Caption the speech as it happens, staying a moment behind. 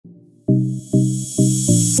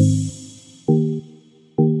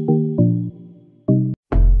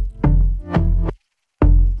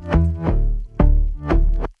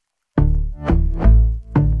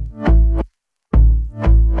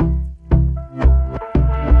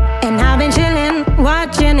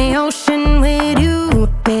Watching the ocean with you,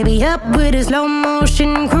 baby, up with a slow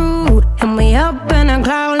motion crew. And we up in our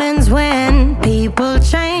clouds when people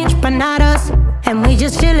change, but not us. And we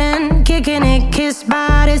just chillin', kicking it, kissed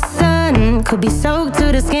by the sun. Could be soaked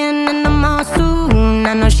to the skin in the monsoon.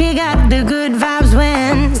 I know she got the good vibes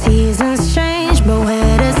when seasons change, but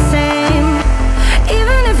we're the same.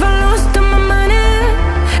 Even if I lost all my money,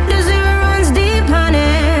 the zero runs deep,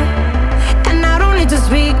 honey. And I don't need to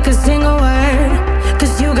speak a single word.